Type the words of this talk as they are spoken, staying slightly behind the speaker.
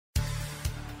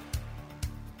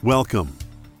Welcome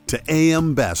to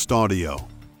AM Best Audio.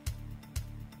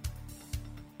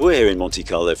 We're here in Monte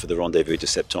Carlo for the Rendezvous de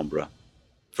Septembre.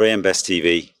 For AM Best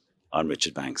TV, I'm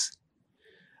Richard Banks.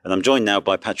 And I'm joined now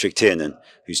by Patrick Tiernan,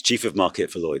 who's Chief of Market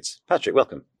for Lloyd's. Patrick,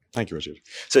 welcome. Thank you, Richard.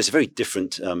 So it's a very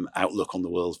different outlook on the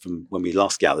world from when we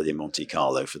last gathered in Monte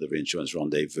Carlo for the Reinsurance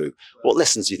Rendezvous. What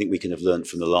lessons do you think we can have learned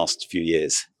from the last few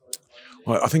years?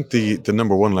 Well, I think the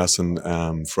number one lesson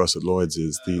for us at Lloyd's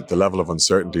is the level of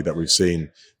uncertainty that we've seen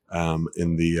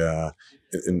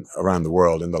in around the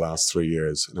world in the last 3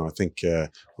 years. I think when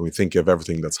we think of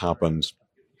everything that's happened,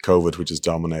 COVID, which has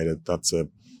dominated, that's a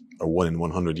 1 in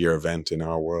 100 year event in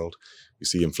our world. We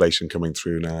see inflation coming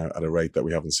through now at a rate that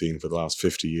we haven't seen for the last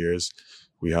 50 years.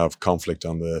 We have conflict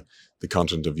on the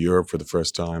continent of Europe for the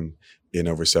first time in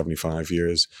over 75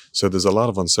 years. So there's a lot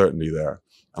of uncertainty there.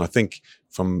 And I think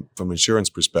from insurance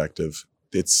perspective,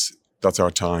 that's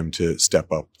our time to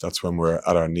step up. That's when we're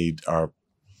at our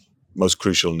most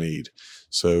crucial need.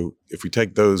 So if we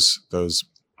take those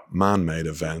man-made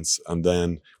events and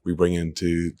then we bring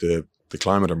into the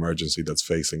climate emergency that's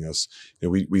facing us,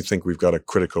 we think we've got a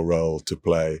critical role to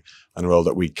play and a role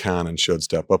that we can and should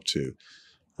step up to.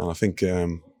 And I think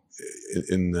in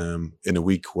a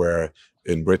week where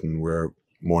in Britain we're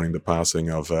mourning the passing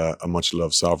of a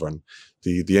much-loved sovereign,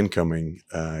 the incoming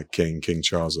King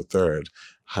Charles III,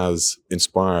 has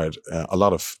inspired a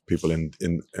lot of people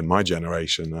in my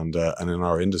generation and in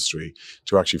our industry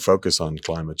to actually focus on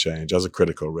climate change as a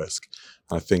critical risk.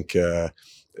 And I think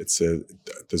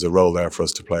there's a role there for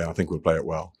us to play, and I think we'll play it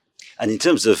well. And in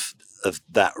terms of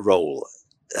that role,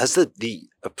 has the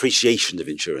appreciation of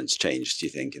insurance changed, do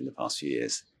you think, in the past few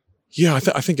years? Yeah, I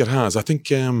think it has. I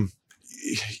think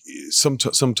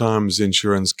sometimes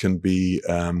insurance can be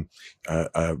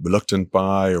a reluctant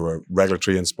buy or a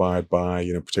regulatory inspired buy,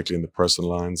 particularly in the personal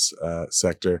lines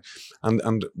sector.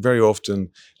 And very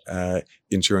often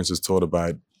insurance is thought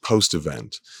about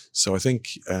post-event. So I think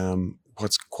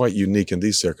what's quite unique in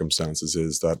these circumstances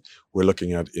is that we're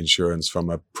looking at insurance from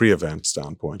a pre-event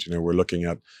standpoint. We're looking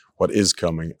at what is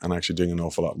coming and actually doing an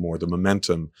awful lot more. The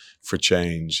momentum for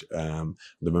change, the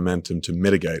momentum to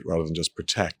mitigate rather than just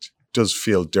protect, does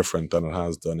feel different than it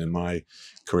has done in my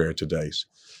career to date.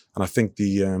 And I think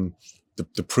the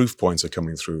proof points are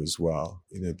coming through as well.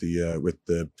 With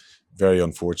the very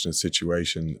unfortunate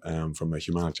situation from a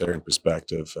humanitarian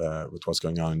perspective with what's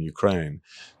going on in Ukraine,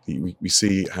 we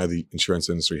see how the insurance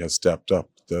industry has stepped up.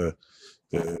 A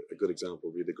good example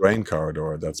would be the grain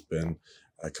corridor that's been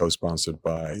co-sponsored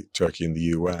by Turkey and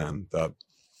the UN, that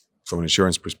from an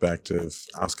insurance perspective,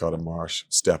 Ascot and Marsh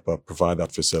step up, provide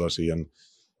that facility, and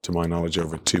to my knowledge,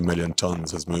 over 2 million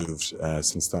tons has moved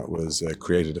since that was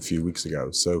created a few weeks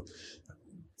ago. So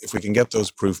if we can get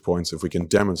those proof points, if we can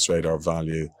demonstrate our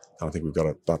value, then I think we've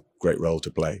got that great role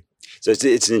to play. So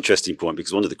it's an interesting point,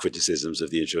 because one of the criticisms of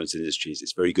the insurance industry is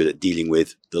it's very good at dealing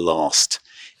with the last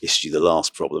issue, the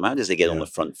last problem. How does it get on the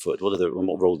front foot? What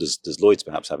role does Lloyd's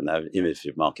perhaps have in that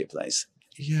innovative marketplace?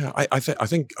 Yeah, I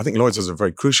think Lloyd's has a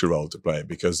very crucial role to play,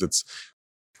 because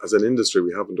as an industry,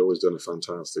 we haven't always done a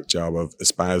fantastic job of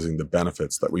espousing the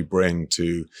benefits that we bring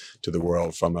to the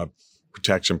world from a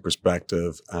protection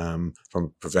perspective, from a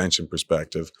prevention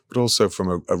perspective, but also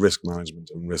from a risk management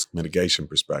and risk mitigation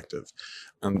perspective.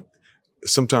 And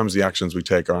sometimes the actions we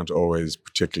take aren't always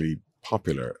particularly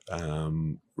popular.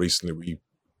 Recently, we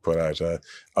put out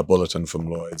a bulletin from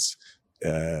Lloyd's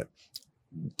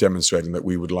demonstrating that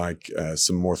we would like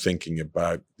some more thinking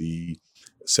about the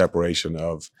separation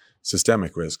of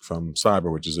systemic risk from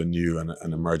cyber, which is a new and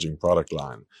an emerging product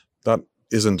line. That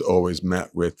isn't always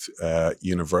met with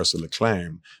universal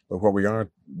acclaim, but what we are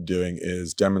doing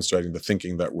is demonstrating the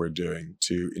thinking that we're doing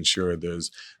to ensure there's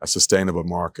a sustainable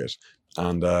market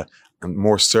and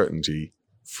more certainty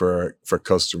for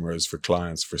customers, for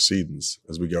clients, for cedents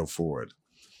as we go forward.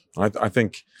 I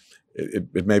think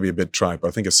it may be a bit trite, but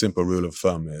I think a simple rule of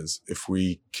thumb is if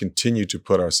we continue to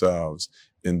put ourselves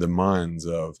in the minds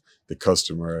of the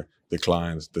customer, the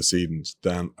client, the cedent,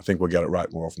 then I think we'll get it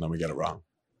right more often than we get it wrong.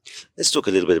 Let's talk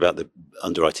a little bit about the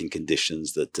underwriting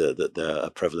conditions that are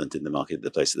prevalent in the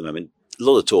marketplace at the moment. A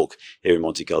lot of talk here in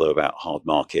Monte Carlo about hard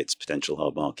markets, potential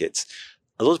hard markets.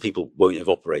 A lot of people won't have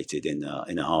operated in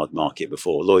a hard market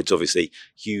before. Lloyd's obviously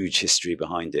huge history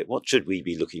behind it. What should we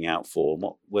be looking out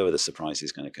for? Where are the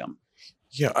surprises going to come?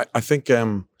 Yeah, I think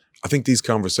these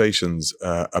conversations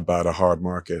about a hard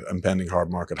market, impending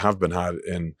hard market, have been had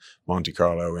in Monte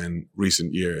Carlo in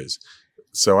recent years.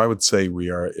 So I would say we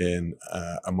are in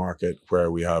a market where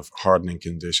we have hardening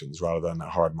conditions rather than a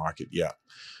hard market yet.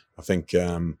 I think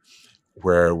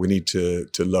where we need to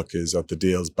look is at the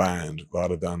deals bound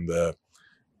rather than the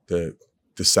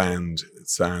the sounds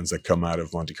that come out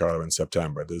of Monte Carlo in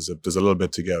September. There's a little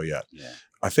bit to go yet. Yeah.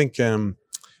 I think that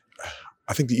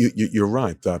you're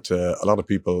right that a lot of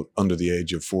people under the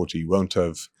age of 40 won't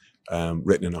have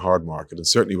written in a hard market, and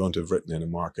certainly won't have written in a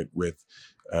market with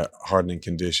hardening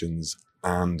conditions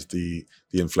and the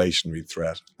inflationary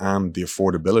threat and the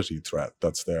affordability threat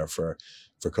that's there for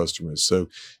customers. So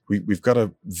we've got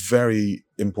a very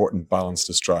important balance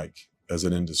to strike as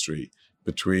an industry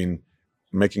between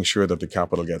making sure that the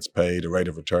capital gets paid a rate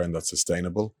of return that's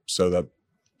sustainable, so that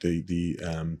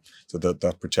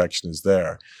that protection is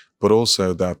there, but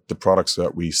also that the products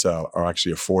that we sell are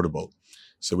actually affordable.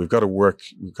 So we've got to work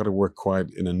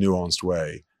quite in a nuanced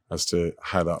way as to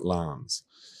how that lands.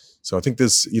 So I think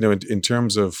this, in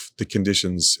terms of the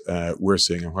conditions we're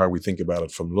seeing and how we think about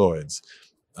it from Lloyd's,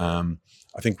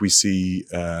 I think we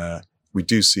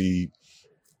do see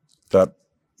that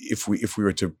if we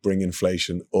were to bring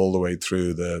inflation all the way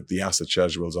through the asset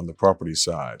schedules on the property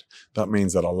side, that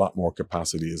means that a lot more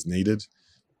capacity is needed.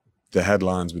 The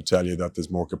headlines would tell you that there's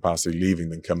more capacity leaving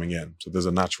than coming in. So there's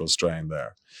a natural strain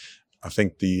there. I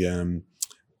think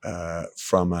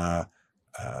from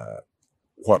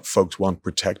what folks want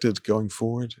protected going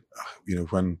forward,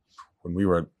 when we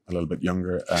were a little bit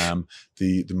younger,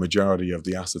 the majority of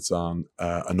the assets on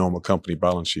a normal company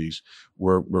balance sheet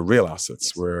were real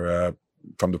assets, were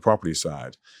from the property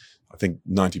side. I think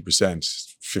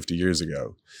 90%, 50 years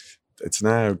ago. It's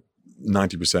now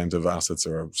 90% of assets,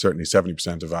 or certainly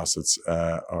 70% of assets,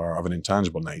 are of an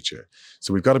intangible nature.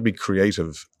 So we've got to be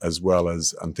creative as well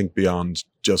as, and think beyond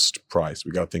just price.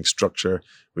 We've got to think structure,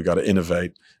 we've got to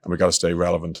innovate, and we've got to stay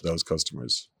relevant to those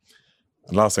customers.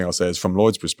 And last thing I'll say is, from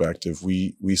Lloyd's perspective,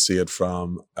 we see it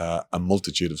from a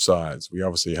multitude of sides. We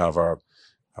obviously have our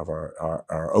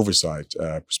oversight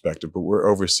perspective, but we're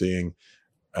overseeing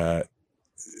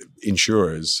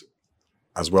insurers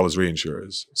as well as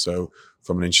reinsurers. So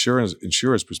from an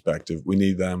insurer's perspective, we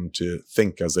need them to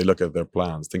think, as they look at their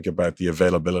plans, think about the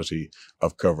availability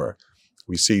of cover.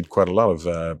 We cede quite a lot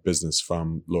of business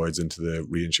from Lloyd's into the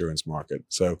reinsurance market.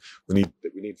 So we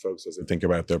need folks, as they think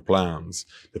about their plans,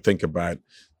 to think about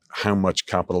how much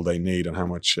capital they need and how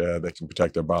much they can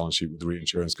protect their balance sheet with the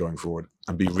reinsurance going forward,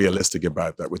 and be realistic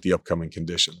about that with the upcoming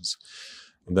conditions.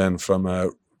 And then from a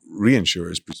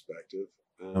reinsurer's perspective,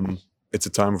 it's a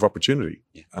time of opportunity,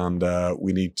 and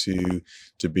we need to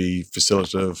be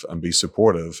facilitative and be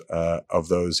supportive of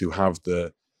those who have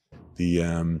the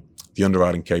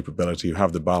underwriting capability, who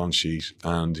have the balance sheet,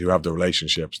 and who have the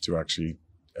relationships to actually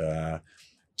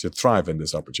to thrive in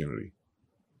this opportunity.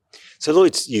 So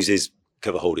Lloyd's uses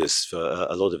cover holders for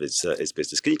a lot of its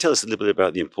business. Can you tell us a little bit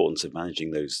about the importance of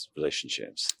managing those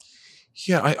relationships?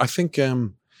 Yeah, I think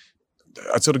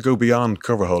I'd sort of go beyond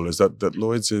cover holders. That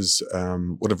Lloyd's is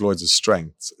one of Lloyd's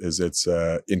strengths is its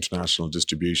international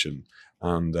distribution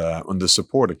and the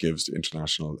support it gives to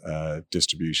international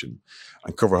distribution.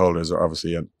 And cover holders are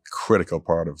obviously a critical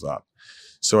part of that.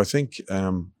 So I think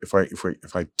if I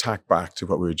tack back to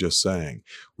what we were just saying,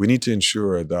 we need to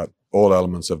ensure that all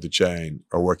elements of the chain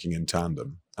are working in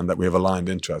tandem, and that we have aligned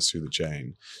interests through the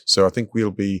chain. So I think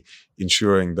we'll be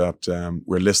ensuring that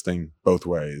we're listening both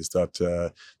ways, that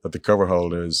the cover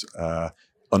holders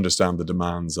understand the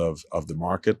demands of the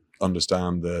market,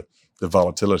 understand the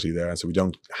volatility there, so we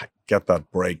don't get that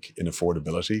break in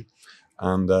affordability.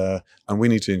 And we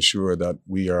need to ensure that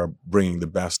we are bringing the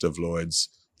best of Lloyd's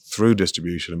through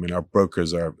distribution. I mean, our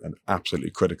brokers are an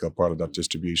absolutely critical part of that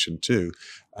distribution too,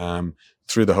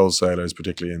 through the wholesalers,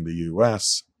 particularly in the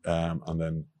US, and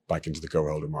then back into the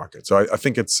co-holder market. So I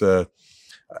think it's a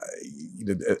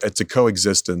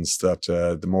coexistence that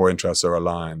the more interests are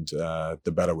aligned,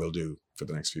 the better we'll do for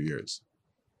the next few years.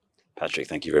 Patrick,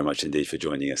 thank you very much indeed for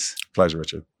joining us. Pleasure,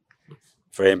 Richard.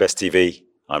 For AM Best TV,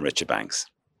 I'm Richard Banks.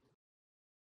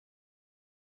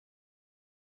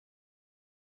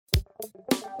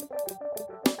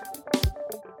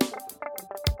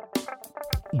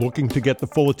 Looking to get the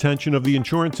full attention of the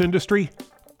insurance industry?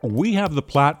 We have the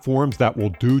platforms that will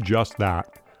do just that.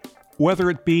 Whether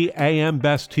it be AM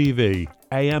Best TV,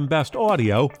 AM Best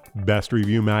Audio, Best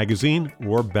Review Magazine,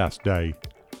 or Best Day.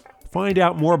 Find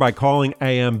out more by calling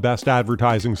AM Best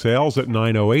Advertising Sales at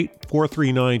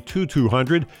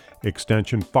 908-439-2200,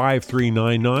 extension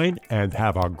 5399, and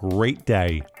have a great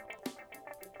day.